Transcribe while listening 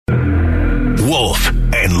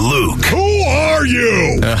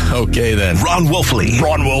Okay, then. Ron Wolfley.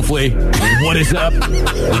 Ron Wolfley. What is up?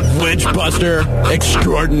 Witchbuster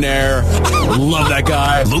extraordinaire. Love that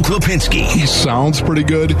guy. Luke Lipinski. He sounds pretty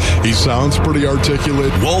good. He sounds pretty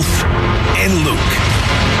articulate. Wolf and Luke.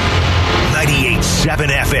 98.7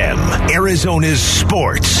 FM, Arizona's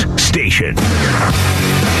sports station.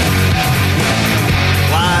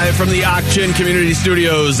 Live from the Auction Community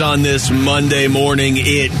Studios on this Monday morning,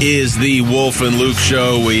 it is the Wolf and Luke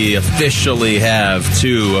Show. We officially have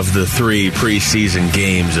 2 of the 3 preseason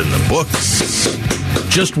games in the books.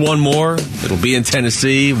 Just one more. It'll be in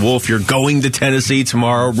Tennessee. Wolf, you're going to Tennessee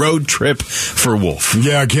tomorrow. Road trip for Wolf.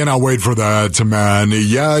 Yeah, I cannot wait for that, man.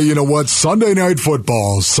 Yeah, you know what? Sunday night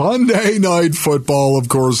football. Sunday night football, of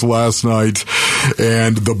course, last night.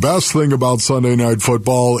 And the best thing about Sunday night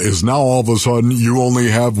football is now all of a sudden you only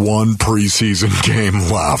have one preseason game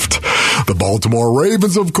left. The Baltimore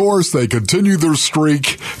Ravens, of course, they continue their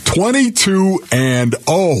streak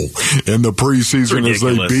 22-0 in the preseason as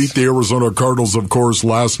they beat the Arizona Cardinals, of course,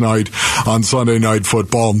 last night on Sunday Night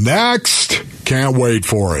Football. Next, can't wait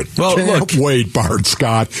for it. Well, can't wait, Bart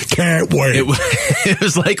Scott. Can't wait. It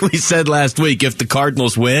was like we said last week. If the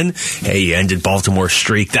Cardinals win, hey, you ended Baltimore's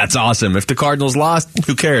streak. That's awesome. If the Cardinals lost,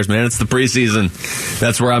 who cares, man? It's the preseason.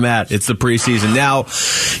 That's where I'm at. It's the preseason. Now,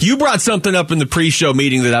 you brought something up in the pre-show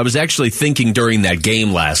meeting that I was actually thinking during that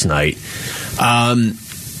game last night.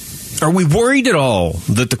 Are we worried at all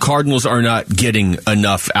that the Cardinals are not getting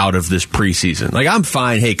enough out of this preseason? Like, I'm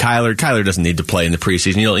fine. Hey, Kyler doesn't need to play in the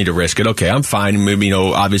preseason. You don't need to risk it. Okay, I'm fine. Maybe,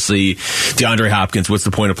 obviously, DeAndre Hopkins, what's the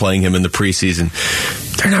point of playing him in the preseason?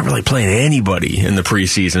 They're not really playing anybody in the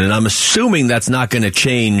preseason, and I'm assuming that's not going to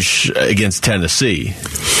change against Tennessee.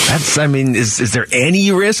 Is there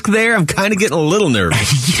any risk there? I'm kind of getting a little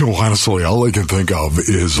nervous. Honestly, all I can think of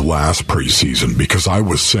is last preseason, because I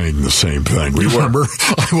was saying the same thing. Remember?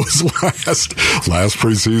 I was last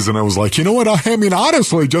preseason, I was like, you know what?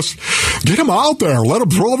 Honestly, just get him out there. Let him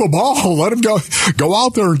throw the ball. Let him go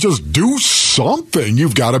out there and just do something.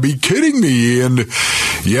 You've got to be kidding me. And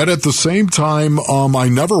yet at the same time, I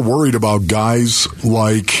never worried about guys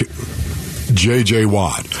like J.J.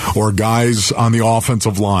 Watt or guys on the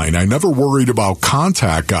offensive line. I never worried about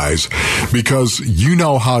contact guys because you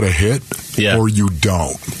know how to hit or you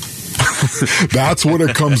don't. That's what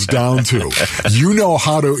it comes down to. You know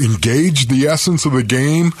how to engage the essence of the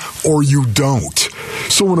game or you don't.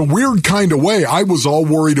 So in a weird kind of way, I was all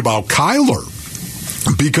worried about Kyler.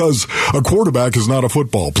 Because a quarterback is not a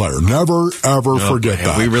football player. Never, ever forget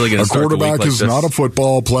that. We really gonna start quarterback the week like is this? Not a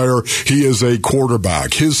football player. He is a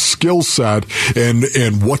quarterback. His skill set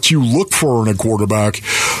and what you look for in a quarterback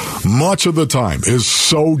much of the time is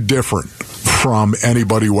so different from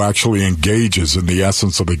anybody who actually engages in the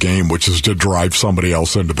essence of the game, which is to drive somebody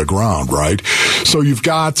else into the ground, right? So you've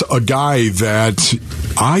got a guy that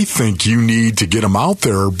I think you need to get him out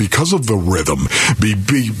there because of the rhythm,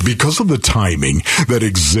 because of the timing that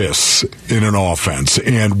exists in an offense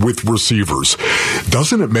and with receivers.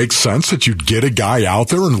 Doesn't it make sense that you'd get a guy out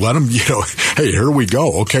there and let him, hey, here we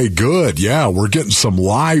go. Okay, good. Yeah, we're getting some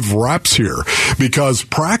live reps here because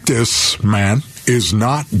practice, man, is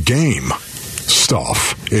not game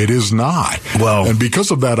stuff. It is not. Well, and because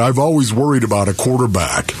of that, I've always worried about a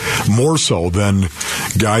quarterback more so than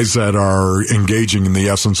guys that are engaging in the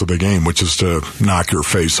essence of the game, which is to knock your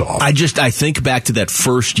face off. I think back to that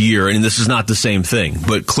first year, and this is not the same thing,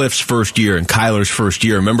 but Cliff's first year and Kyler's first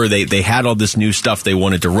year. Remember, they had all this new stuff they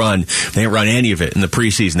wanted to run. They didn't run any of it in the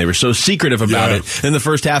preseason. They were so secretive about it. In the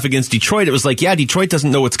first half against Detroit, it was like, yeah, Detroit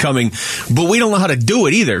doesn't know what's coming, but we don't know how to do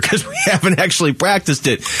it either because we haven't actually practiced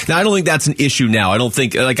it. Now, I don't think that's an issue now. I don't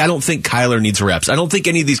think Kyler needs reps. I don't think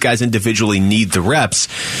any of these guys individually need the reps.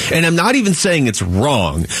 And I'm not even saying it's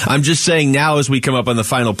wrong. I'm just saying now as we come up on the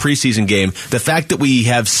final preseason game, the fact that we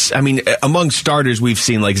have, among starters, we've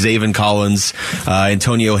seen like Zaven Collins,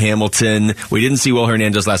 Antonio Hamilton. We didn't see Will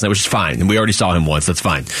Hernandez last night, which is fine. And we already saw him once. That's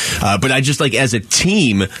fine. But I just as a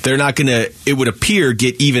team, they're not going to, it would appear,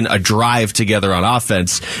 get even a drive together on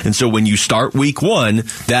offense. And so when you start week one,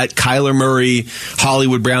 that Kyler Murray,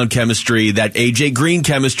 Hollywood Brown chemistry, that A.J. Green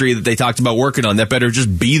chemistry that they talked about working on, that better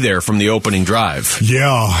just be there from the opening drive.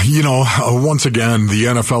 Yeah, once again, the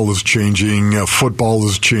NFL is changing. Football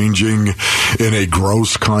is changing in a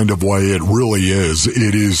gross kind of way. It really is.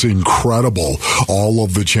 It is incredible, all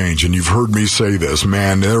of the change. And you've heard me say this,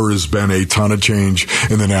 man, there has been a ton of change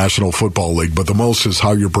in the National Football League, but the most is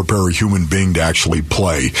how you prepare a human being to actually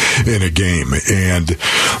play in a game. And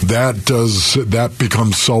that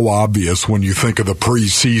becomes so obvious when you think of the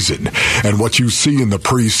preseason and what you see in the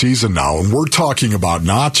preseason now, and we're talking about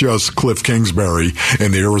not just Cliff Kingsbury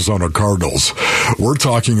and the Arizona Cardinals. We're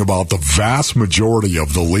talking about the vast majority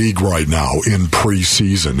of the league right now in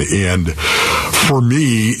preseason. And for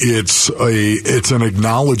me, it's an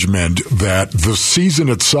acknowledgement that the season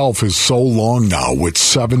itself is so long now, with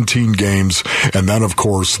 17 games and then, of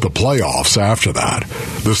course, the playoffs after that.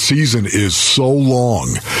 The season is so long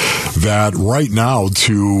that right now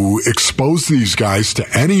to expose these guys to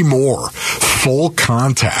any more full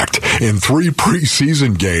contact in 3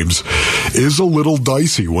 preseason games is a little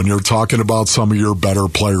dicey when you're talking about some of your better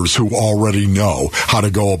players who already know how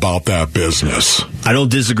to go about that business. I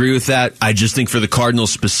don't disagree with that. I just think for the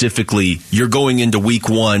Cardinals specifically, you're going into week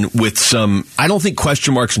 1 with some, I don't think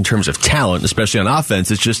question marks in terms of talent, especially on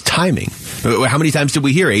offense. It's just timing. How many times did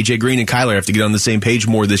we hear A.J. Green and Kyler have to get on the same page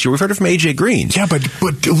more this year? We've heard it from A.J. Green. Yeah, but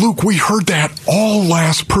Luke, we heard that all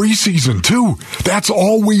last preseason, too. That's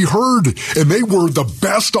all we heard. And they were the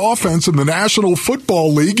best offense in the National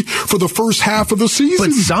Football League for the first half of the season.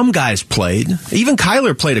 But some guys played. Even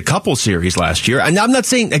Kyler played a couple series last year. And I'm not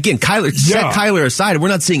saying, again, set Kyler aside. We're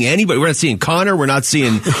not seeing anybody. We're not seeing Connor. We're not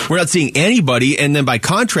seeing anybody. And then by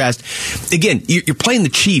contrast, again, you're playing the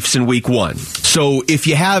Chiefs in week 1. So if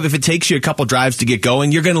it takes you a couple drives to get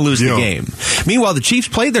going, you're going to lose the game. Meanwhile, the Chiefs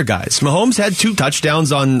played their guys. Mahomes had 2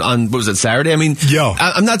 touchdowns on what was it, Saturday? I mean,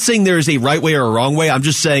 I'm not saying there is a right way or a wrong way. I'm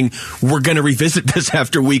just saying we're going to revisit this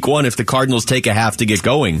after week 1 if the Cardinals take a half to get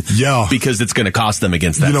going. Yeah. Because it's going to cost them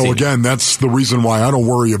against that team. Again, that's the reason why I don't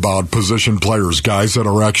worry about position players, guys that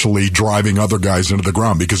are actually driving other guys into the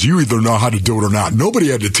ground, because you either know how to do it or not. Nobody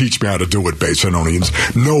had to teach me how to do it, Basinonians.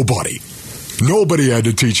 Nobody had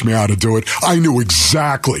to teach me how to do it. I knew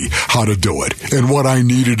exactly how to do it and what I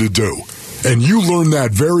needed to do. And you learn that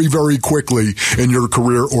very, very quickly in your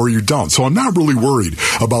career, or you don't. So I'm not really worried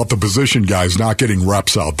about the position guys not getting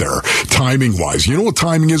reps out there, timing-wise. You know what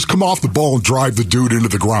timing is? Come off the ball and drive the dude into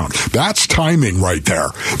the ground. That's timing right there.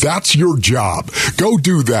 That's your job. Go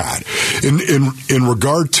do that. In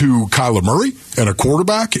regard to Kyler Murray and a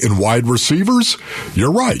quarterback and wide receivers,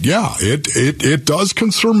 you're right. Yeah, it does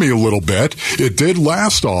concern me a little bit. It did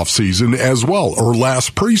last offseason as well, or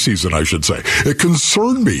last preseason, I should say. It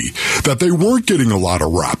concerned me that they weren't getting a lot of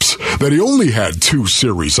reps, that he only had 2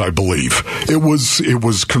 series, I believe. It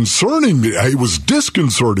was concerning me. It was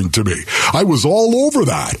disconcerting to me. I was all over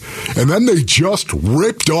that. And then they just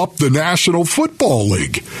ripped up the National Football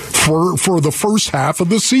League for the first half of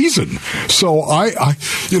the season. So I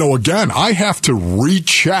have to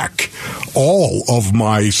recheck all of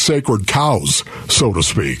my sacred cows, so to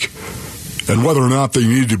speak, and whether or not they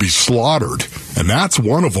need to be slaughtered. And that's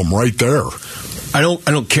one of them right there. I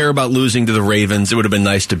don't care about losing to the Ravens. It would have been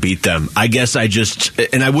nice to beat them. I guess I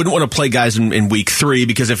wouldn't want to play guys in week 3,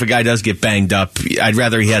 because if a guy does get banged up, I'd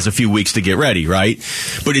rather he has a few weeks to get ready, right?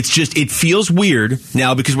 But it feels weird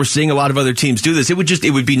now because we're seeing a lot of other teams do this.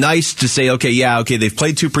 It would be nice to say, okay, they've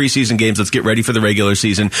played 2 preseason games. Let's get ready for the regular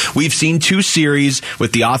season. We've seen 2 series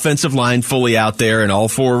with the offensive line fully out there and all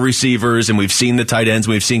 4 receivers, and we've seen the tight ends.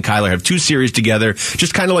 We've seen Kyler have 2 series together,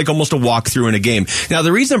 just kind of like almost a walkthrough in a game. Now,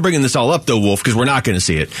 the reason I'm bringing this all up, though, Wolf, because we're not going to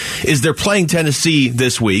see it, is they're playing Tennessee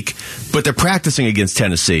this week, but they're practicing against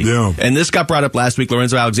Tennessee. Yeah. And this got brought up last week.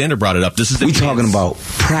 Lorenzo Alexander brought it up. This is we talking about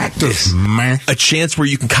practice. A chance where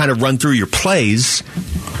you can kind of run through your plays,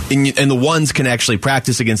 and the ones can actually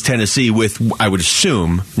practice against Tennessee with, I would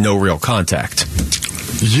assume, no real contact.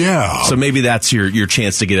 Yeah. So maybe that's your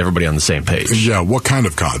chance to get everybody on the same page. Yeah, what kind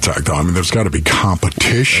of contact? I mean, there's got to be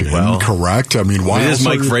competition, correct? I mean, why else? It is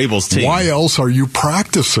Mike Vrabel's team. Why else are you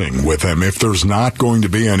practicing with him if there's not going to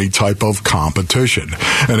be any type of competition?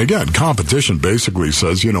 And again, competition basically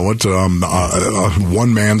says, you know what,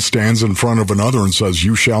 one man stands in front of another and says,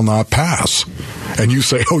 you shall not pass. And you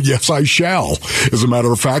say, oh, yes, I shall. As a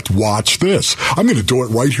matter of fact, watch this. I'm going to do it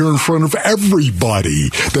right here in front of everybody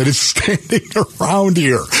that is standing around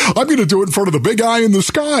here. I'm going to do it in front of the big eye in the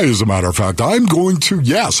sky, as a matter of fact. I'm going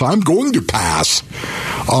to pass.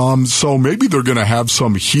 So maybe they're going to have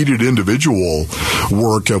some heated individual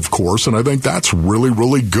work, of course, and I think that's really,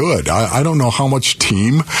 really good. I don't know how much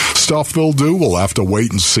team stuff they'll do. We'll have to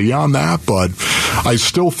wait and see on that, but I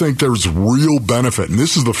still think there's real benefit, and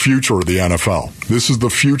this is the future of the NFL. This is the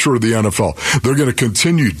future of the NFL. They're going to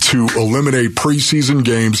continue to eliminate preseason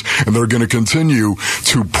games, and they're going to continue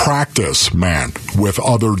to practice, man, with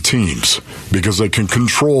other teams because they can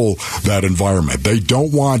control that environment. They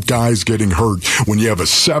don't want guys getting hurt when you have a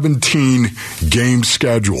 17-game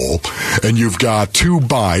schedule and you've got 2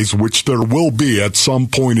 byes, which there will be at some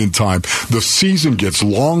point in time. The season gets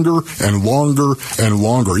longer and longer and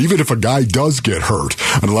longer. Even if a guy does get hurt,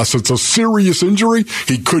 unless it's a serious injury,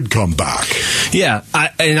 he could come back. Yeah,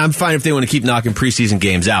 and I'm fine if they want to keep knocking preseason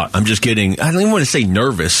games out. I'm just getting, I don't even want to say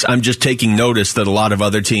nervous. I'm just taking notice that a lot of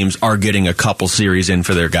other teams are getting a couple series in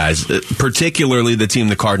for their guys, particularly the team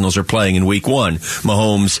the Cardinals are playing in week 1.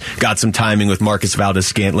 Mahomes got some timing with Marcus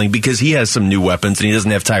Valdes-Scantling because he has some new weapons and he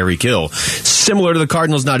doesn't have Tyreek Hill. Similar to the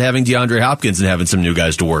Cardinals not having DeAndre Hopkins and having some new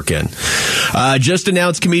guys to work in. Just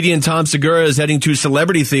announced comedian Tom Segura is heading to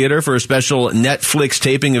Celebrity Theater for a special Netflix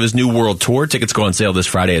taping of his new world tour. Tickets go on sale this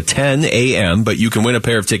Friday at 10 a.m., but you can win a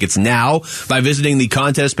pair of tickets now by visiting the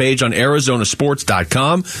contest page on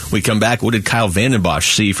ArizonaSports.com. We come back. What did Kyle Vanden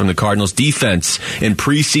Bosch see from the Cardinals defense in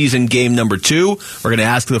preseason game number 2? We're going to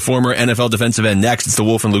ask the former NFL defensive end next. It's the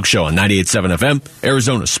Wolf and Luke Show on 98.7 FM,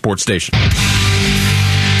 Arizona Sports Station.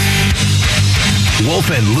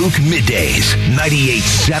 Wolf and Luke Middays,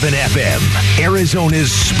 98.7 FM,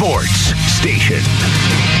 Arizona's sports station.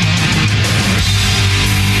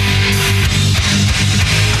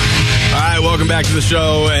 All right, welcome back to the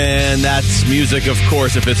show, and that's music, of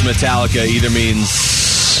course. If it's Metallica, either means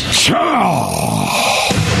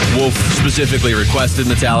Wolf specifically requested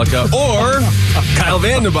Metallica, or Kyle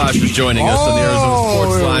Vanden Bosch is joining us on the Arizona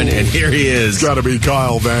Sports Line, and here he is. It's got to be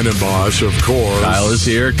Kyle Vanden Bosch, of course. Kyle is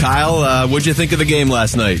here. Kyle, what'd you think of the game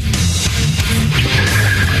last night?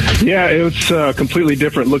 Yeah, it was a completely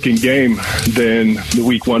different looking game than the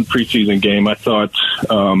week 1 preseason game. I thought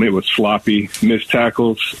it was sloppy, missed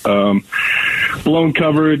tackles, blown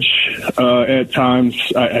coverage at times.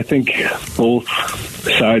 I think both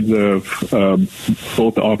sides of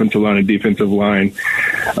both the offensive line and defensive line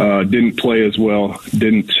didn't play as well,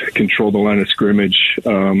 didn't control the line of scrimmage.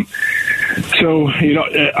 So,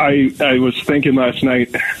 I was thinking last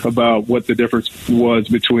night about what the difference was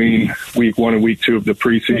between week 1 and week 2 of the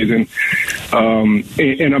preseason.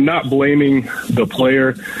 And I'm not blaming the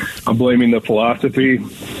player. I'm blaming the philosophy.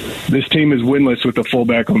 This team is winless with a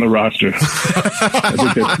fullback on the roster.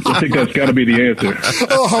 I think that's got to be the answer.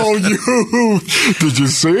 Did you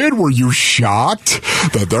see it? Were you shocked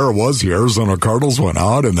that there it was? The Arizona Cardinals went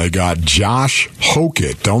out and they got Josh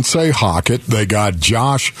Hokett. Don't say Hockett. They got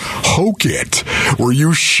Josh Hokett. Were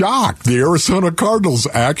you shocked? The Arizona Cardinals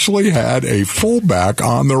actually had a fullback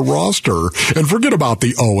on their roster. And forget about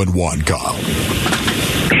the 0-1, Kyle.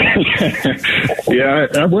 Yeah,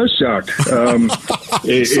 I was shocked. So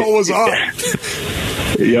was I.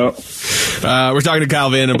 Yep. We're talking to Kyle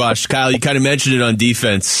Vanden Bosch. Kyle, you kind of mentioned it on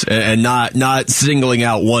defense and not singling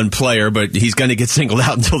out one player, but he's going to get singled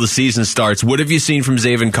out until the season starts. What have you seen from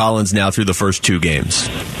Zaven Collins now through the first 2 games?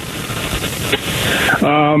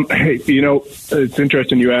 Hey, it's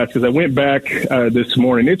interesting you ask, because I went back this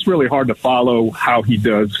morning. It's really hard to follow how he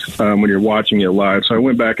does when you're watching it live. So I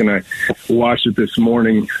went back and I watched it this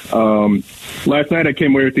morning. Last night I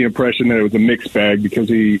came away with the impression that it was a mixed bag because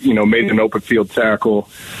he, made an open field tackle.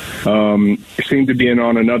 Seemed to be in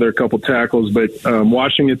on another couple tackles, but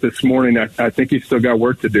watching it this morning, I think he's still got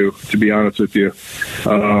work to do, to be honest with you.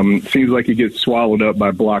 Seems like he gets swallowed up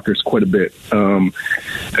by blockers quite a bit.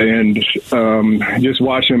 And just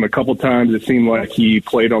watching him a couple times, it seemed like he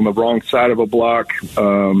played on the wrong side of a block.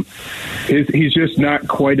 He's just not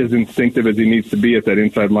quite as instinctive as he needs to be at that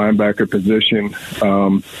inside linebacker position.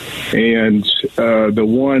 And the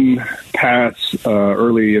one pass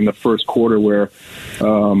early in the first quarter where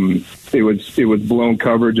it was blown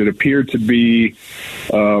coverage, it appeared to be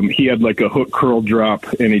he had like a hook curl drop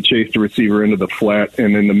and he chased the receiver into the flat,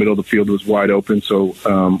 and then the middle of the field was wide open. So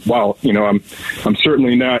while I'm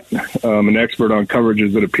certainly not an expert on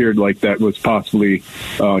coverages, it appeared like that was possibly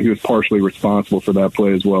he was partially responsible for that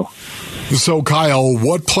play as well. So Kyle,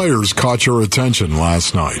 what players caught your attention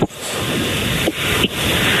last night?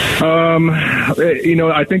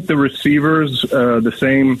 I think the receivers, the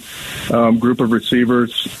same group of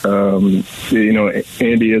receivers,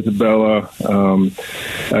 Andy Isabella,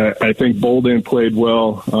 I think Bolden played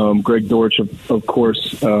well. Greg Dortch, of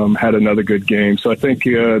course, had another good game. So I think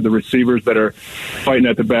the receivers that are fighting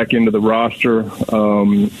at the back end of the roster,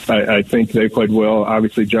 I think they played well.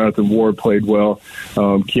 Obviously, Jonathan Ward played well.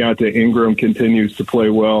 Keontae Ingram continues to play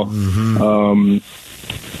well. Mm-hmm.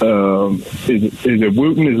 Is it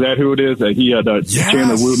Wooten? Is that who it is? That he had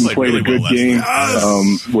Chandler Wooten played really a good game.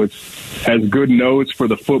 has good nose for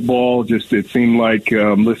the football. Just it seemed like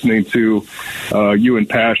listening to you and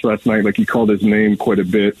Pash last night, like he called his name quite a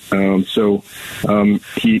bit. So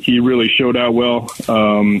he really showed out well.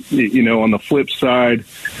 On the flip side,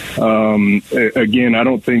 again,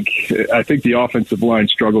 I think the offensive line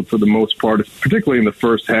struggled for the most part, particularly in the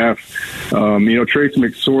first half. Trace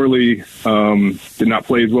McSorley did not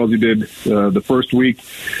play as well as he did the first week,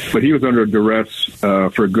 but he was under duress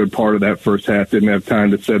for a good part of that first half. Didn't have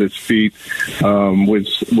time to set his feet.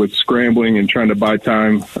 Was scrambling and trying to buy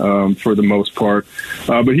time for the most part.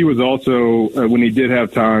 But he was also, when he did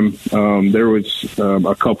have time, there was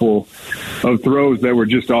a couple of throws that were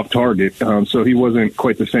just off target. So he wasn't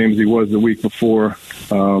quite the same as he was the week before.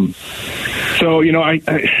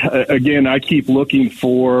 I keep looking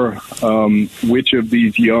for which of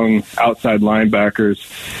these young outside linebackers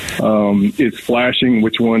is flashing,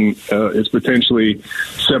 which one is potentially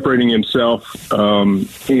separating himself.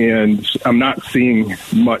 And I'm not seeing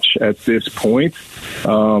much at this point.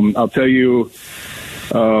 I'll tell you,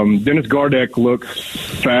 Dennis Gardeck looks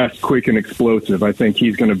fast, quick, and explosive. I think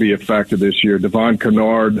he's going to be a factor this year. Devon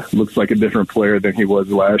Kennard looks like a different player than he was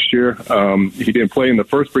last year. He didn't play in the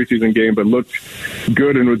first preseason game, but looked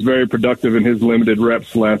good and was very productive in his limited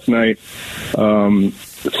reps last night. But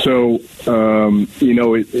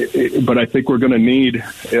I think we're going to need,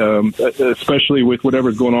 especially with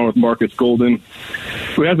whatever's going on with Marcus Golden,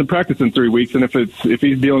 who hasn't practiced in 3 weeks, and if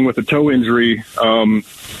he's dealing with a toe injury,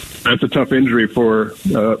 that's a tough injury for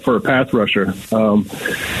a pass rusher.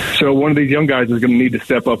 So one of these young guys is going to need to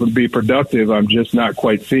step up and be productive. I'm just not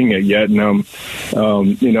quite seeing it yet. And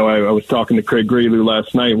I was talking to Craig Greeley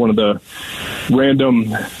last night. One of the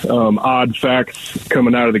random odd facts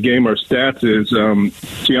coming out of the game, or stats, is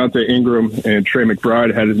Keontae Ingram and Trey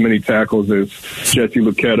McBride had as many tackles as Jesse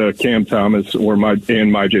Luketa, Cam Thomas, and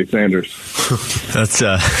Myjai Sanders.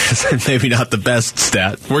 That's maybe not the best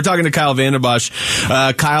stat. We're talking to Kyle Vandenbosch.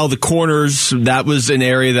 Kyle, the corners, that was an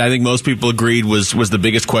area that I think most people agreed was the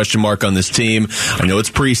biggest question mark on this team. I know it's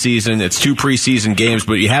preseason, it's 2 preseason games,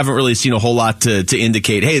 but you haven't really seen a whole lot to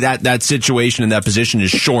indicate, hey, that situation and that position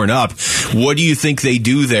is shorn up. What do you think they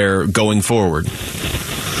do there going forward?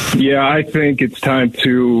 Yeah, I think it's time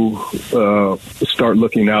to start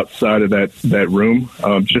looking outside of that room,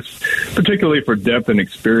 just particularly for depth and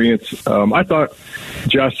experience. I thought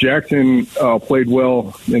Josh Jackson played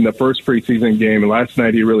well in the first preseason game, and last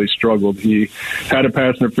night he really struggled. He had a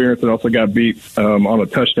pass interference and also got beat on a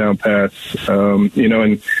touchdown pass.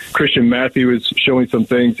 And Christian Matthew is showing some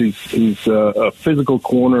things. He's a physical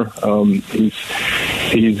corner. He's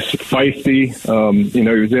feisty. He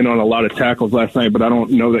was in on a lot of tackles last night, but I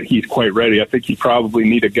don't know that he's quite ready. I think you probably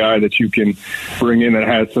need a guy that you can bring in that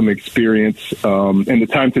has some experience, and the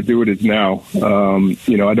time to do it is now.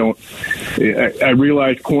 I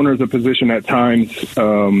realize corner is a position at times,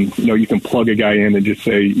 you can plug a guy in and just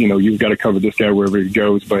say, you've got to cover this guy wherever he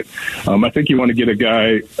goes. But I think you want to get a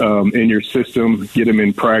guy in your system, get him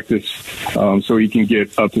in practice, so he can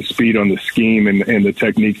get up to speed on the scheme and the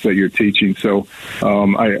techniques that you're teaching. So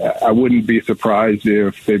I wouldn't be surprised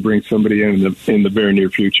if they bring somebody in the very near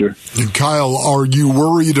future. And Kyle, are you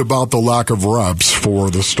worried about the lack of reps for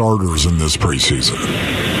the starters in this preseason?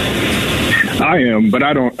 I am, but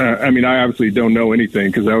I don't. I obviously don't know anything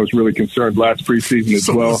because I was really concerned last preseason as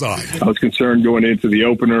well. I was concerned going into the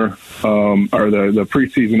opener or the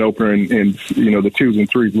preseason opener, and the 2s and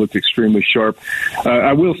 3s looked extremely sharp.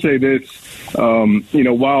 I will say this: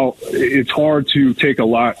 while it's hard to take a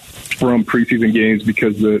lot from preseason games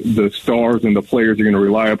because the stars and the players you're going to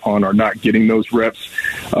rely upon are not getting those reps,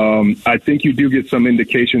 I think you do get some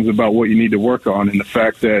indications about what you need to work on, and the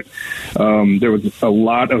fact that there was a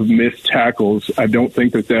lot of missed tackles. I don't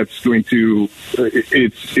think that's going to.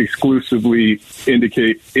 It's exclusively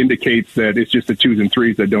indicates that it's just the 2s and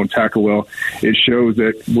 3s that don't tackle well. It shows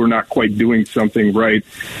that we're not quite doing something right,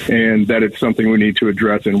 and that it's something we need to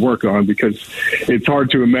address and work on, because it's hard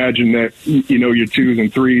to imagine that your 2s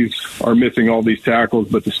and 3s are missing all these tackles,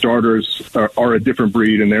 but the starters are a different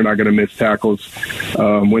breed, and they're not going to miss tackles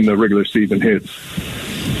when the regular season hits.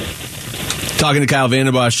 Talking to Kyle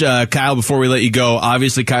Vandenbosch. Kyle, before we let you go,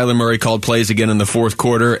 obviously Kyler Murray called plays again in the fourth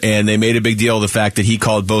quarter, and they made a big deal of the fact that he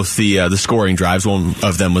called both the scoring drives. One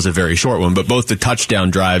of them was a very short one, but both the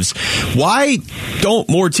touchdown drives. Why don't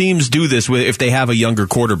more teams do this if they have a younger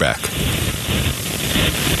quarterback?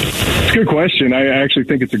 It's a good question. I actually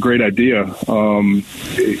think it's a great idea.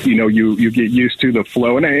 You get used to the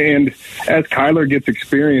flow, and as Kyler gets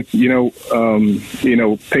experience,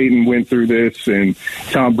 Peyton went through this, and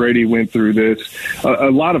Tom Brady went through this.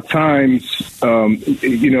 A lot of times,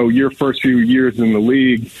 your first few years in the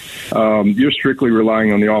league, you're strictly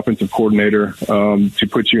relying on the offensive coordinator to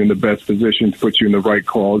put you in the best position, to put you in the right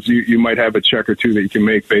calls. You might have a check or two that you can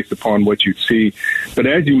make based upon what you see, but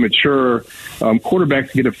as you mature,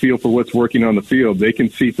 quarterbacks get a feel for what's working on the field. They can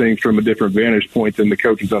see things from a different vantage point than the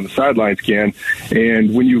coaches on the sidelines can.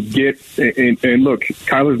 And when you get and look,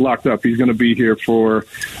 Kyler's locked up. He's going to be here for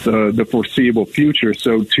the foreseeable future.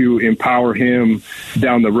 So to empower him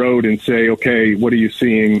down the road and say, okay, what are you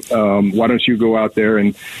seeing? Why don't you go out there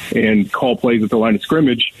and call plays at the line of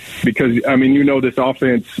scrimmage? Because, this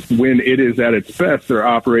offense, when it is at its best, they're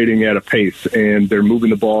operating at a pace, and they're moving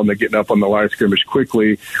the ball, and they're getting up on the line of scrimmage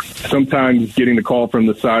quickly. Sometimes getting the call from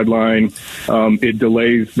the sideline, it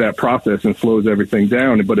delays that process and slows everything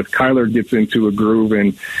down. But if Kyler gets into a groove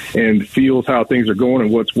and feels how things are going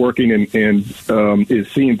and what's working and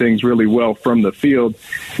is seeing things really well from the field,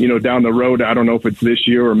 down the road, I don't know if it's this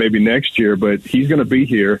year or maybe next year, but he's going to be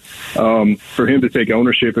here. For him to take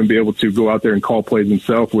ownership and be able to go out there and call plays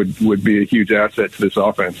himself would be a huge asset to this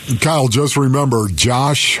offense. Kyle, just remember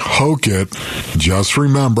Josh Hokett. Just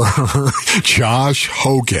remember Josh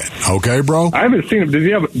Hokett. Okay, bro? I haven't seen him.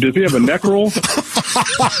 Does he have a neck roll? Isn't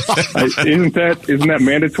that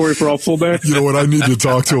mandatory for all fullbacks? You know what? I need to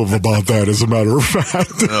talk to him about that, as a matter of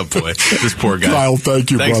fact. Oh, boy. This poor guy. Kyle,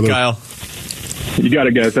 thank you, Thanks, brother. Kyle. You got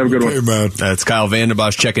it, guys. Have a good one. Hey, man. That's Kyle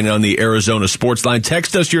Vandenbosch checking in on the Arizona Sports Line.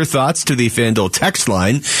 Text us your thoughts to the FanDuel text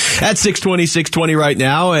line at 620 right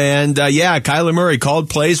now. And, Kyler Murray called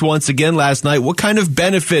plays once again last night. What kind of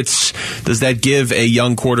benefits does that give a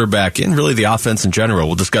young quarterback and really the offense in general?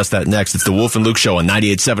 We'll discuss that next. It's the Wolf and Luke Show on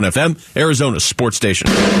 98.7 FM, Arizona Sports Station.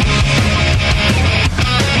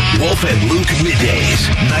 Wolf and Luke Middays,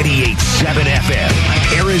 98.7 FM,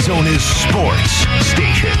 Arizona's sports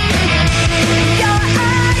station.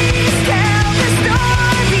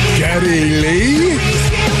 Geddy Lee?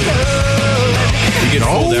 You get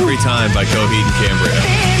fooled every time by Coheed and Cambria.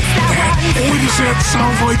 Boy, does that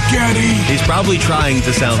sound like Geddy. He's probably trying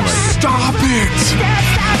to sound like it. Stop it.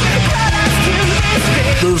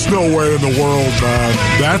 There's no way in the world, man.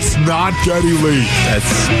 That's not Geddy Lee.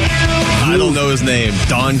 I don't know his name.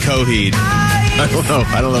 Don Coheed. I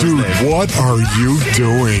don't know Dude, his name. what are you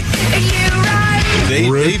doing?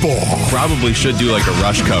 They probably should do like a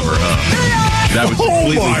Rush cover, huh? That would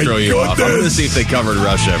completely throw you off. I'm going to see if they covered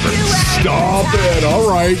Rush ever. Stop it. All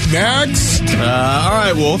right, next. All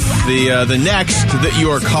right, Wolf. The next that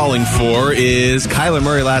you are calling for is Kyler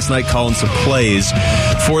Murray last night calling some plays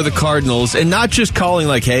for the Cardinals. And not just calling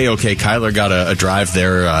like, hey, okay, Kyler got a drive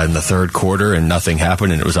there in the third quarter and nothing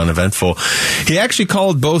happened and it was uneventful. He actually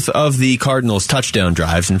called both of the Cardinals touchdown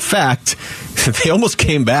drives. In fact, they almost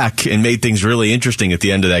came back and made things really interesting at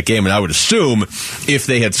the end of that game. And I would assume if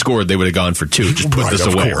they had scored, they would have gone for two. Just put this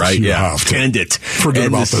away, right? Yeah. End it. Forget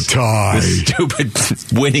about the tie. This stupid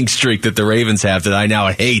winning streak that the Ravens have that I now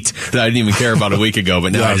hate, that I didn't even care about a week ago,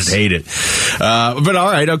 but now I just hate it. But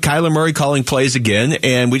all right, Kyler Murray calling plays again.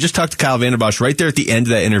 And we just talked to Kyle Vandenbosch right there at the end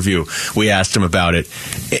of that interview. We asked him about it.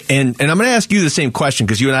 And I'm going to ask you the same question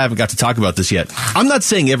because you and I haven't got to talk about this yet. I'm not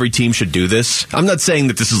saying every team should do this. I'm not saying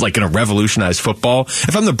that this is like going to revolutionize football.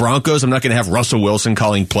 If I'm the Broncos, I'm not going to have Russell Wilson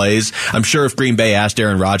calling plays. I'm sure if Green Bay asked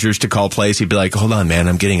Aaron Rodgers to call plays, he'd be like, hold on, man,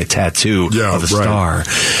 I'm getting a tattoo of a star.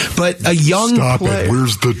 But a young player. It.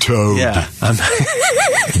 Where's the toad? Yeah.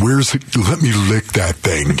 Let me lick that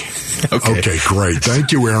thing. Okay, great.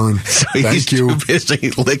 Thank you, Aaron. So Thank you. Too busy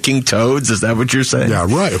licking toads? Is that what you're saying? Yeah,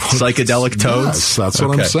 right. Psychedelic toads? Yes, that's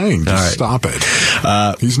what I'm saying. Just stop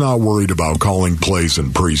it. He's not worried about calling plays in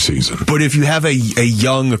preseason. But if you have a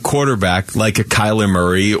young quarterback like a Kyler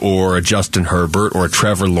Murray or a Justin Herbert or a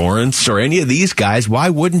Trevor Lawrence or any of these guys, why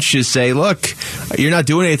wouldn't you say, look, you're not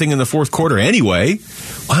doing anything in the fourth quarter anyway.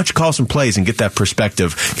 Why don't you call some plays and get that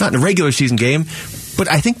perspective? Not in a regular season game, but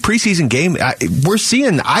I think preseason game, we're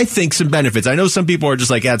seeing, I think, some benefits. I know some people are just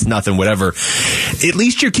like, it's nothing, whatever. At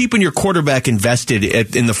least you're keeping your quarterback invested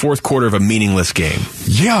in the fourth quarter of a meaningless game.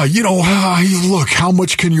 Yeah, look, how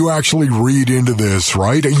much can you actually read into this,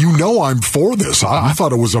 right? I'm for this. I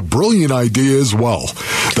thought it was a brilliant idea as well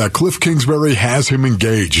that Cliff Kingsbury has him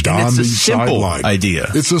engaged on the sideline.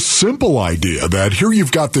 It's a simple idea that here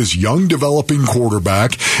you've got this young developing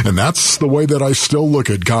quarterback, and that's the way that I still look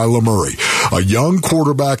at Kyler Murray. A young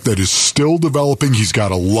quarterback that is still developing. He's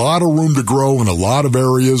got a lot of room to grow in a lot of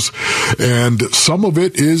areas, and some of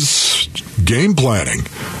it is game planning.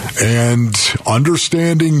 and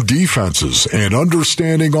understanding defenses and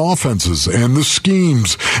understanding offenses and the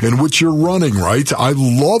schemes in which you're running, right? I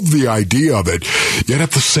love the idea of it. Yet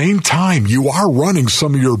at the same time, you are running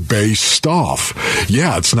some of your base stuff.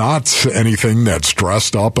 Yeah, it's not anything that's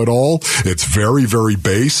dressed up at all. It's very, very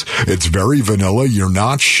base. It's very vanilla. You're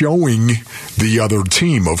not showing the other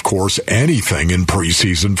team, of course, anything in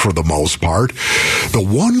preseason for the most part. The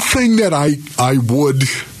one thing that I would...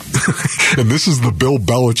 and this is the Bill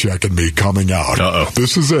Belichick in me coming out. Uh-oh.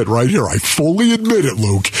 This is it right here. I fully admit it,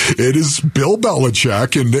 Luke. It is Bill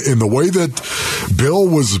Belichick in the way that Bill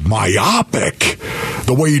was myopic,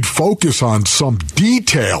 the way he'd focus on some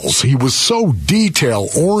details. He was so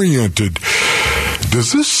detail-oriented.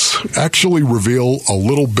 Does this actually reveal a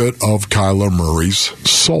little bit of Kyler Murray's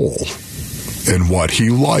soul and what he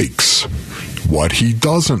likes, what he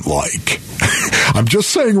doesn't like? I'm just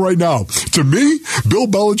saying right now, to me, Bill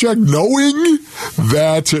Belichick, knowing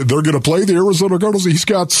that they're going to play the Arizona Cardinals, he's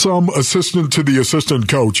got some assistant to the assistant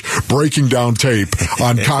coach breaking down tape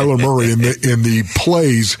on Kyler Murray in the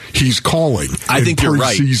plays he's calling. I think you're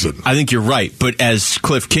right. I think you're right. But as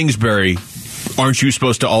Cliff Kingsbury, aren't you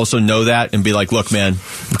supposed to also know that and be like, look, man,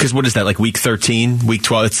 because what is that, like week 13, week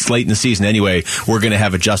 12? It's late in the season anyway. We're going to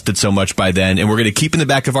have adjusted so much by then, and we're going to keep in the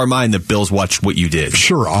back of our mind that Bill's watched what you did.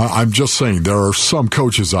 Sure. I'm just saying there are some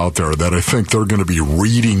coaches out there that I think they're going to be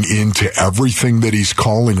reading into everything that he's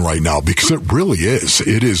calling right now, because it really is.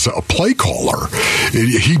 It is a play caller.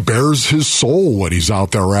 He bears his soul when he's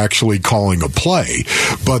out there actually calling a play.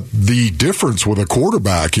 But the difference with a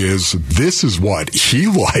quarterback is this is what he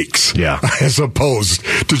likes. Yeah. As opposed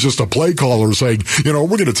to just a play caller saying, we're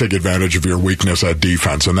going to take advantage of your weakness at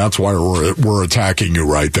defense, and that's why we're attacking you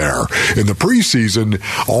right there. In the preseason,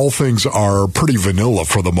 all things are pretty vanilla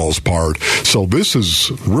for the most part, so this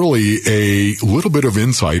is really a little bit of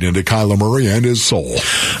insight into Kyler Murray and his soul.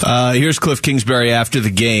 Here's Cliff Kingsbury after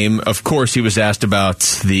the game. Of course, he was asked about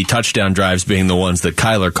the touchdown drives being the ones that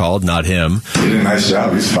Kyler called, not him. He did a nice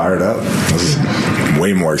job. He's fired up. I was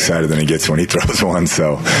way more excited than he gets when he throws one,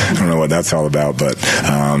 so I don't know what that's all about, but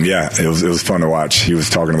it was fun to watch. He was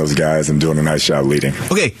talking to those guys and doing a nice job leading.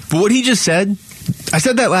 Okay, but what he just said, I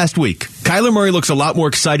said that last week. Kyler Murray looks a lot more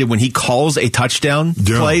excited when he calls a touchdown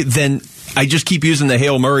play than... I just keep using the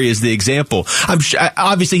Hail Murray as the example.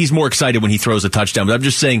 Obviously, he's more excited when he throws a touchdown, but I'm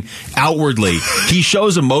just saying outwardly, he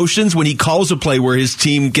shows emotions when he calls a play where his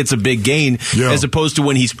team gets a big gain, as opposed to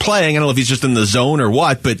when he's playing. I don't know if he's just in the zone or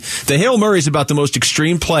what, but the Hail Murray is about the most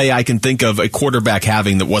extreme play I can think of a quarterback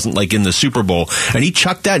having that wasn't like in the Super Bowl. And he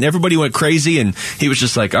chucked that, and everybody went crazy, and he was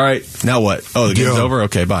just like, all right, now what? Oh, the game's over?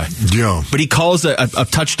 Okay, bye. Yeah. But he calls a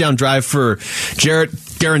touchdown drive for Jarrett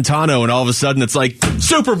Garantano, and all of a sudden it's like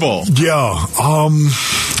Super Bowl. Yeah.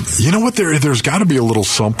 You know what? There's got to be a little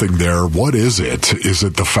something there. What is it? Is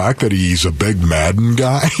it the fact that he's a big Madden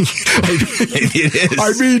guy? It is.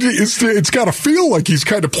 I mean, it's got to feel like he's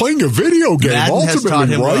kind of playing a video game. Madden ultimately, has taught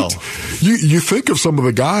him right? well. You think of some of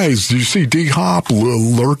the guys. You see D-Hop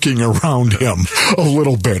lurking around him a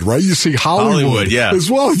little bit, right? You see Hollywood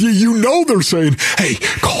as well. You know they're saying, "Hey,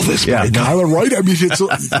 call this guy, Kyler," right? I mean,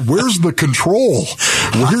 where's the control?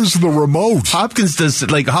 Where's the remote? Hopkins does,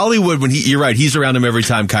 like Hollywood, when you're right, he's around him every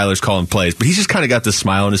time Kyler's calling plays, but he's just kind of got this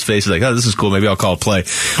smile on his face. He's like, oh, this is cool. Maybe I'll call a play.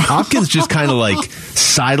 Hopkins just kind of like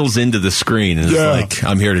sidles into the screen and is like,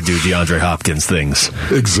 I'm here to do DeAndre Hopkins things.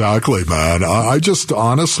 Exactly, man. I just,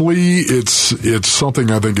 honestly, it's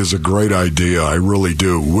something I think is a great idea. I really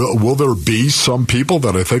do. Will there be some people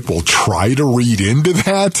that I think will try to read into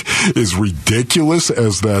that? As ridiculous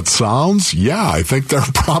as that sounds, yeah, I think there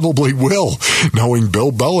probably will, knowing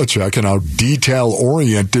Bill Belichick and how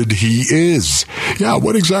detail-oriented he is. Yeah,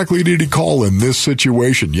 what exactly did he call in this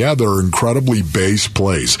situation? Yeah, they're incredibly base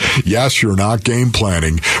plays. Yes, you're not game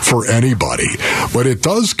planning for anybody, but it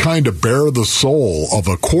does kind of bear the soul of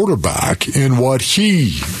a quarterback in what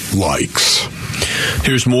he likes.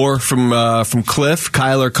 Here's more from Cliff.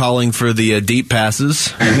 Kyler calling for the deep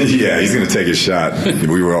passes. Yeah, he's going to take his shot.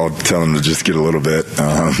 We were all telling him to just get a little bit,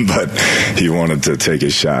 but he wanted to take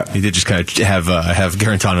his shot. He did just kind of have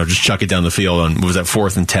Garantano just chuck it down the field on, what was that,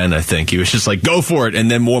 4th and 10, I think. He was just like, go for it, and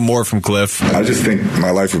then more from Cliff. I just think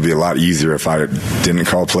my life would be a lot easier if I didn't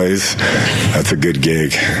call plays. That's a good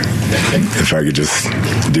gig if I could just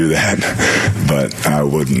do that, but I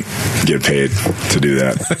wouldn't get paid to do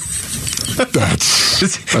that.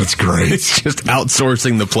 That's great. It's just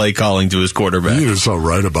outsourcing the play calling to his quarterback. You're so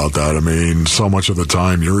right about that. I mean, so much of the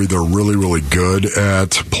time you're either really, really good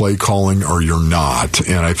at play calling or you're not.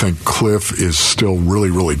 And I think Cliff is still really,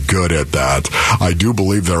 really good at that. I do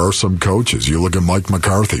believe there are some coaches. You look at Mike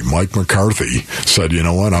McCarthy. Mike McCarthy said, you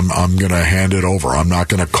know what, I'm going to hand it over. I'm not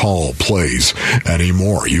going to call plays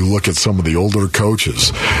anymore. You look at some of the older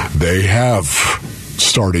coaches. They have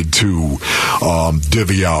started to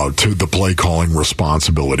divvy out to the play calling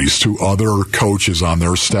responsibilities to other coaches on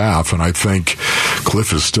their staff, and I think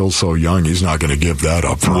Cliff is still so young, he's not going to give that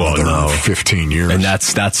up for another 15 years. And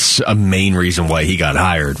that's a main reason why he got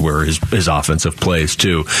hired, were his offensive plays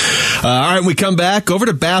too. All right, we come back over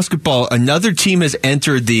to basketball. Another team has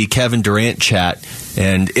entered the Kevin Durant chat,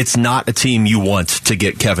 and it's not a team you want to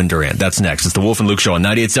get Kevin Durant. That's next. It's the Wolf and Luke Show on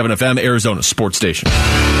 98.7 FM, Arizona Sports Station.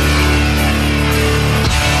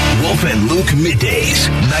 Wolf and Luke Middays,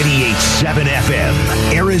 98.7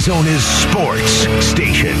 FM, Arizona's sports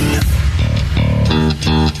station.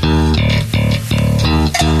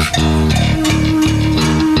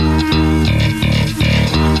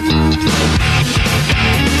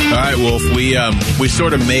 All right, Wolf, we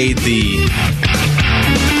sort of made the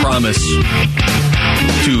promise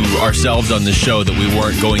to ourselves on this show that we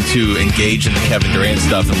weren't going to engage in the Kevin Durant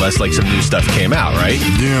stuff unless some new stuff came out, right?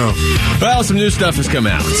 Yeah. Well, some new stuff has come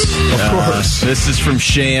out. Of course. This is from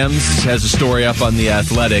Shams. Has a story up on The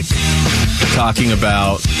Athletic talking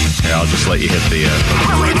about... Here, I'll just let you hit the...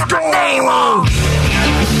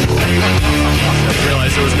 I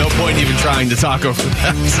realized there was no point even trying to talk over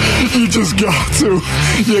that. You just got to.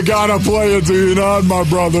 You got to play it, do you not, my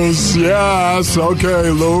brothers? Yes. Okay,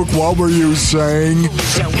 Luke, what were you saying?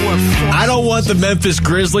 I don't want the Memphis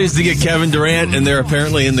Grizzlies to get Kevin Durant, and they're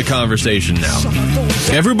apparently in the conversation now.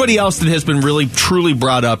 Everybody else that has been really, truly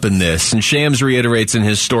brought up in this, and Shams reiterates in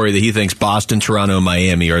his story that he thinks Boston, Toronto, and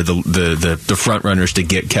Miami are the front runners to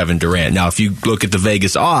get Kevin Durant. Now, if you look at the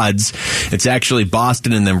Vegas odds, it's actually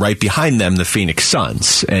Boston, and then right behind them, the Phoenix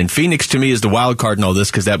Suns. And Phoenix, to me, is the wild card in all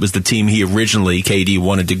this because that was the team he originally, KD,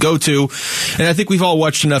 wanted to go to. And I think we've all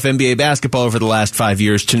watched enough NBA basketball over the last 5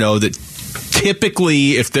 years to know that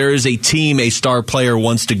typically, if there is a team a star player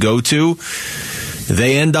wants to go to,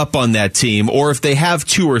 they end up on that team. Or if they have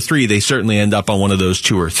two or three, they certainly end up on one of those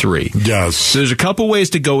two or three. Yes. So there's a couple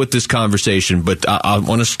ways to go with this conversation, but I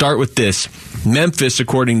want to start with this. Memphis,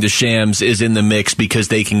 according to Shams, is in the mix because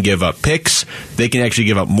they can give up picks. They can actually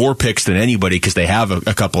give up more picks than anybody because they have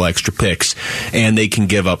a couple extra picks, and they can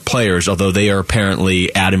give up players, although they are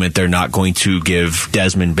apparently adamant they're not going to give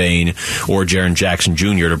Desmond Bane or Jaren Jackson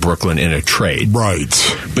Jr. to Brooklyn in a trade. Right.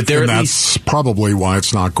 But that's probably why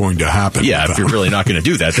it's not going to happen. Yeah, if you're really not going to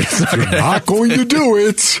do that, that's not you're not going to do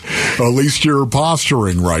it. At least you're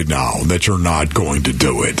posturing right now that you're not going to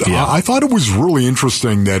do it. Yeah. I thought it was really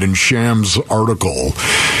interesting that in Shams' article,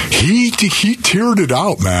 he tiered it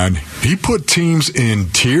out, man. He put teams in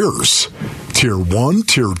tiers. Tier 1,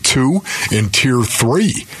 Tier 2, and Tier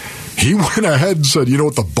 3. He went ahead and said, you know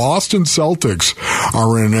what, the Boston Celtics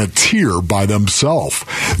are in a tier by themselves.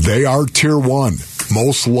 They are Tier 1.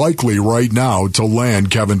 Most likely right now to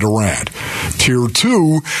land Kevin Durant. Tier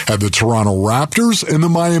 2 had the Toronto Raptors and the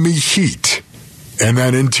Miami Heat. And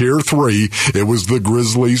then in Tier 3, it was the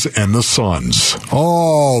Grizzlies and the Suns.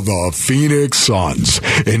 Oh, the Phoenix Suns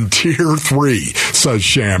in Tier 3, says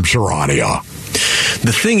Shams Charania.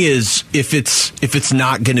 The thing is, if it's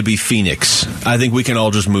not going to be Phoenix, I think we can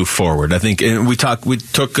all just move forward. I think, and we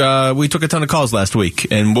took a ton of calls last week,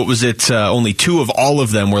 and what was it? Only two of all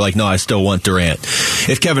of them were like, "No, I still want Durant."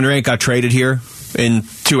 If Kevin Durant got traded here in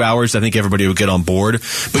 2 hours, I think everybody would get on board.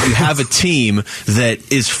 But you have a team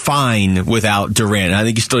that is fine without Durant. I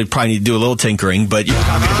think you still probably need to do a little tinkering, but you're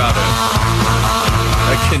talking about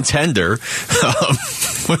a contender.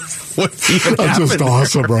 What even That's just happened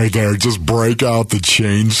awesome there? right there. Just break out the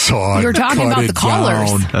chainsaw. You're talking cut about it the callers.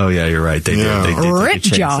 down. Oh, yeah, you're right. They did. They did Rip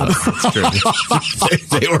take a job. chainsaw. That's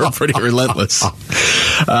true. They were pretty relentless.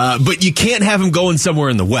 But you can't have him going somewhere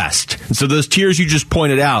in the West. And so those tiers you just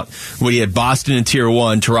pointed out, when you had Boston in Tier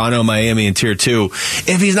 1, Toronto, Miami in Tier 2,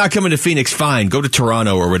 if he's not coming to Phoenix, fine. Go to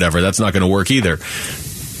Toronto or whatever. That's not going to work either.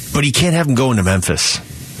 But you can't have him going to Memphis.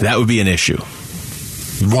 That would be an issue.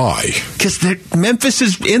 Why? Because Memphis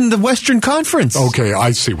is in the Western Conference. Okay,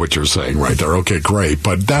 I see what you're saying right there. Okay, great.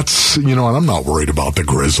 But that's, I'm not worried about the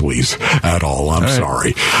Grizzlies at all. I'm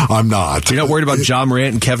sorry. I'm not. You're not worried about John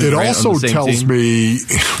Morant and Kevin Durant also on the same tells team? me,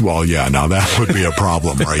 well, yeah, now that would be a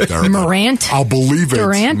problem right there. Morant? I'll believe it.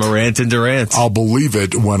 Durant? Morant and Durant. I'll believe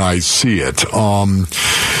it when I see it.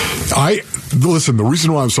 Listen, the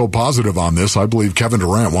reason why I'm so positive on this, I believe Kevin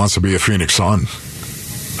Durant wants to be a Phoenix Sun.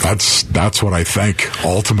 That's what I think,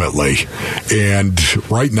 ultimately. And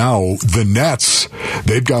right now, the Nets,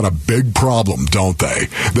 they've got a big problem, don't they?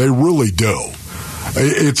 They really do.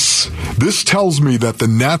 This tells me that the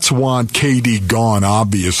Nets want KD gone,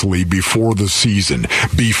 obviously, before the season.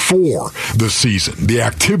 The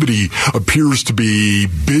activity appears to be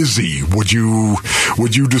busy. Would you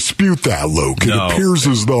dispute that, Luke? No. It appears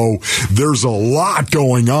as though there's a lot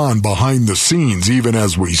going on behind the scenes, even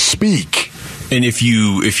as we speak. And if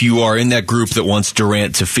you are in that group that wants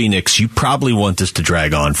Durant to Phoenix, you probably want this to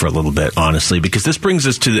drag on for a little bit, honestly, because this brings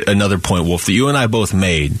us to another point, Wolf, that you and I both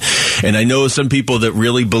made. And I know some people that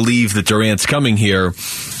really believe that Durant's coming here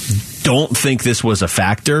don't think this was a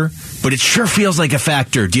factor, but it sure feels like a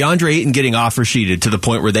factor. DeAndre Ayton getting offer sheeted to the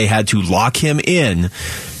point where they had to lock him in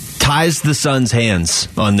ties the Suns' hands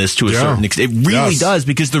on this to a certain extent. It really does,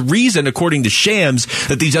 because the reason, according to Shams,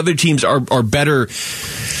 that these other teams are better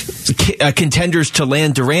contenders to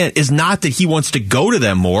land Durant is not that he wants to go to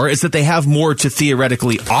them more, it's that they have more to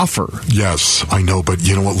theoretically offer. Yes, I know, but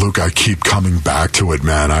you know what, Luke? I keep coming back to it,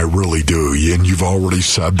 man. I really do. And you've already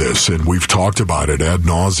said this, and we've talked about it ad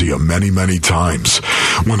nauseum many, many times.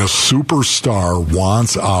 When a superstar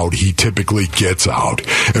wants out, he typically gets out.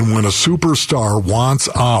 And when a superstar wants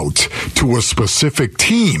out to a specific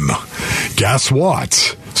team, guess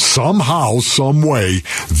what? Somehow, some way,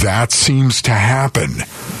 that seems to happen.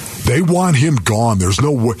 They want him gone. There's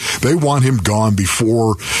no way. They want him gone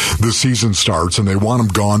before the season starts, and they want him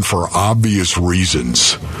gone for obvious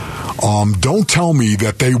reasons. Don't tell me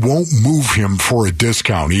that they won't move him for a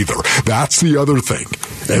discount either. That's the other thing.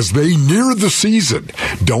 As they near the season,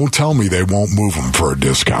 don't tell me they won't move him for a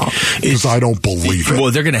discount, because I don't believe it.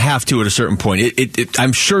 Well, they're going to have to at a certain point.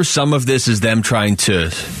 I'm sure some of this is them trying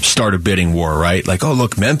to start a bidding war, right? Like, oh,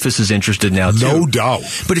 look, Memphis is interested now, too. No doubt.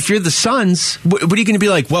 But if you're the Suns, what are you going to be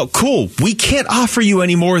like? Well, cool, we can't offer you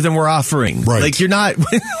any more than we're offering. Right. Like, you're not,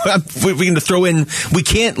 we're going to throw in, we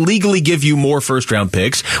can't legally give you more first-round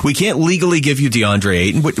picks. We can't legally give you DeAndre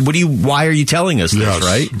Ayton. Why are you telling us this,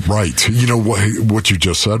 right? Right. You know, what you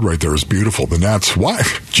just said right there is beautiful. The Nets, why?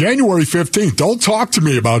 January 15th. Don't talk to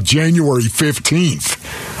me about January 15th.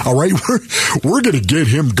 All right? We're going to get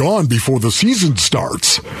him gone before the season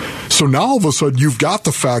starts. So now all of a sudden you've got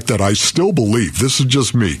the fact that I still believe, this is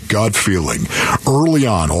just me, gut feeling, early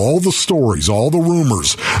on, all the stories, all the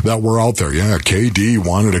rumors that were out there. Yeah, KD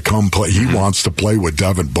wanted to come play. He wants to play with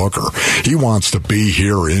Devin Booker. He wants to be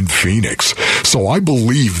here in Phoenix. So I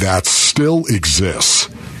believe that still exists.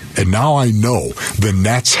 And now I know the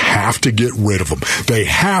Nets have to get rid of him. They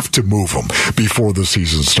have to move him before the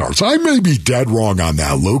season starts. I may be dead wrong on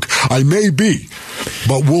that, Luke. I may be.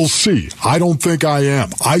 But we'll see. I don't think I am.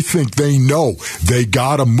 I think they know they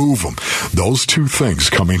got to move him. Those two things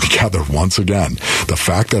coming together once again. The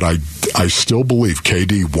fact that I still believe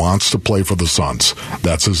KD wants to play for the Suns.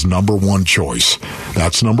 That's his number one choice.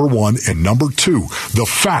 That's number one. And number two, the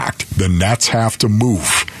fact the Nets have to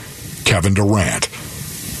move Kevin Durant,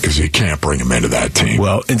 because he can't bring him into that team.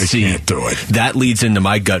 Well, and they can't do it. That leads into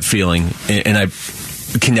my gut feeling, and I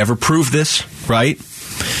can never prove this, right?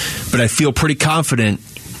 But I feel pretty confident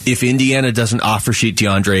if Indiana doesn't offer sheet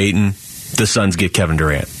DeAndre Ayton, the Suns get Kevin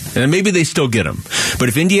Durant. And maybe they still get him. But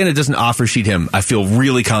if Indiana doesn't offer sheet him, I feel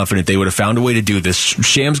really confident they would have found a way to do this.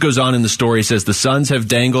 Shams goes on in the story, says the Suns have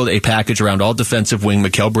dangled a package around all defensive wing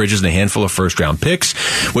Mikal Bridges and a handful of first-round picks,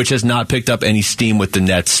 which has not picked up any steam with the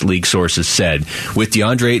Nets, league sources said. With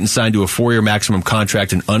DeAndre Ayton signed to a 4-year maximum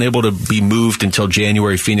contract and unable to be moved until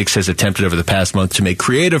January, Phoenix has attempted over the past month to make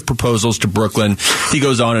creative proposals to Brooklyn. He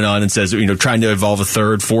goes on and says, trying to involve a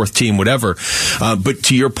third, fourth team, whatever. But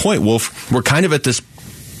to your point, Wolf, we're kind of at this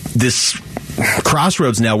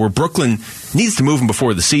crossroads now where Brooklyn needs to move him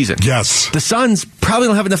before the season. Yes. The Suns probably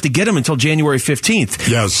don't have enough to get him until January 15th.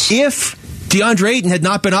 Yes. If DeAndre Ayton had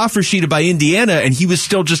not been offer sheeted by Indiana and he was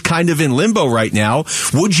still just kind of in limbo right now,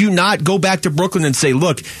 would you not go back to Brooklyn and say,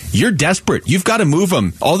 look, you're desperate. You've got to move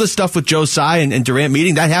him. All this stuff with Joe Tsai and Durant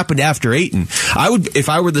meeting, that happened after Ayton. If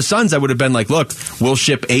I were the Suns, I would have been like, look, we'll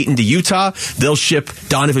ship Ayton to Utah. They'll ship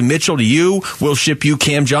Donovan Mitchell to you. We'll ship you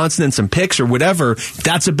Cam Johnson and some picks or whatever.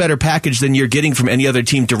 That's a better package than you're getting from any other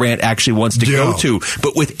team Durant actually wants to go to.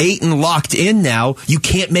 But with Ayton locked in now, you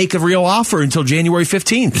can't make a real offer until January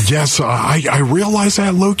 15th. Yes, I realize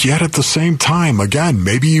that, Luke, yet at the same time, again,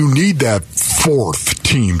 maybe you need that fourth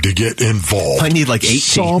team to get involved. I need like 8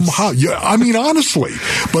 somehow. teams. Yeah, I mean, honestly.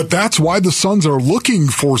 But that's why the Suns are looking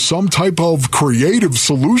for some type of creative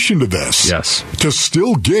solution to this. Yes. To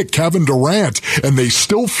still get Kevin Durant, and they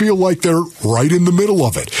still feel like they're right in the middle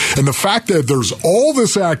of it. And the fact that there's all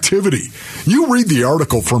this activity. You read the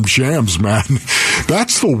article from Shams, man.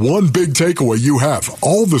 That's the one big takeaway you have.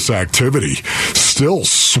 All this activity still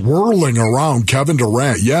swirling around Kevin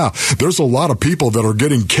Durant. Yeah, there's a lot of people that are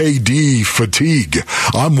getting KD fatigue.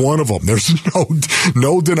 I'm one of them. There's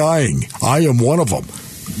no denying. I am one of them.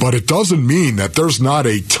 But it doesn't mean that there's not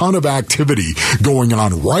a ton of activity going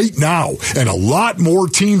on right now and a lot more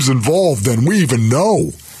teams involved than we even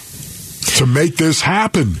know to make this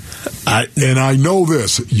happen. And I know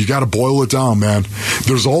this. You got to boil it down, man.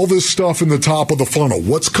 There's all this stuff in the top of the funnel.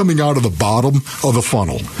 What's coming out of the bottom of the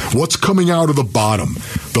funnel? What's coming out of the bottom?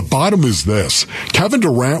 The bottom is this. Kevin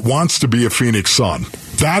Durant wants to be a Phoenix Sun.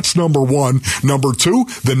 That's number one. Number two,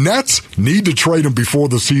 the Nets need to trade him before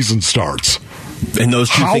the season starts. And those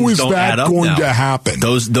two things don't add up. How is that going to happen?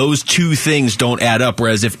 Those two things don't add up.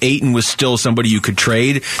 Whereas if Ayton was still somebody you could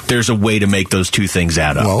trade, there's a way to make those two things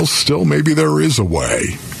add up. Well, still, maybe there is a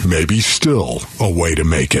way. Maybe still a way to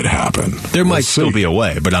make it happen. There might still be a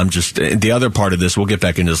way, but I'm just... The other part of this, we'll get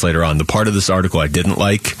back into this later on. The part of this article I didn't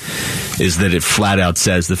like is that it flat out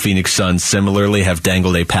says the Phoenix Suns similarly have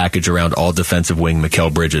dangled a package around all defensive wing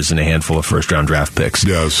Mikal Bridges and a handful of first-round draft picks.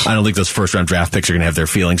 Yes. I don't think those first-round draft picks are going to have their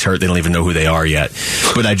feelings hurt. They don't even know who they are yet.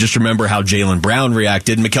 But I just remember how Jaylen Brown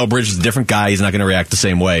reacted. Mikal Bridges is a different guy. He's not going to react the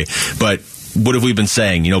same way. But what have we been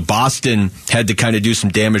saying? You know, Boston had to kind of do some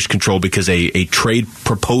damage control because a trade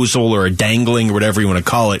proposal or a dangling or whatever you want to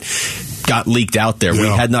call it got leaked out there. Yeah. We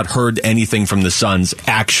had not heard anything from the Suns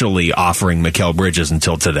actually offering Mikal Bridges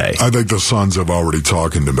until today. I think the Suns have already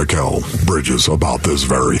talking to Mikal Bridges about this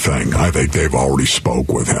very thing. I think they've already spoke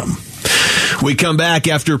with him. We come back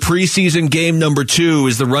after preseason game number 2.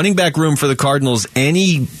 Is the running back room for the Cardinals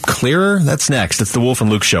any clearer? That's next. It's the Wolf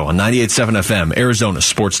and Luke Show on 98.7 FM, Arizona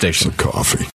Sports Station. Coffee.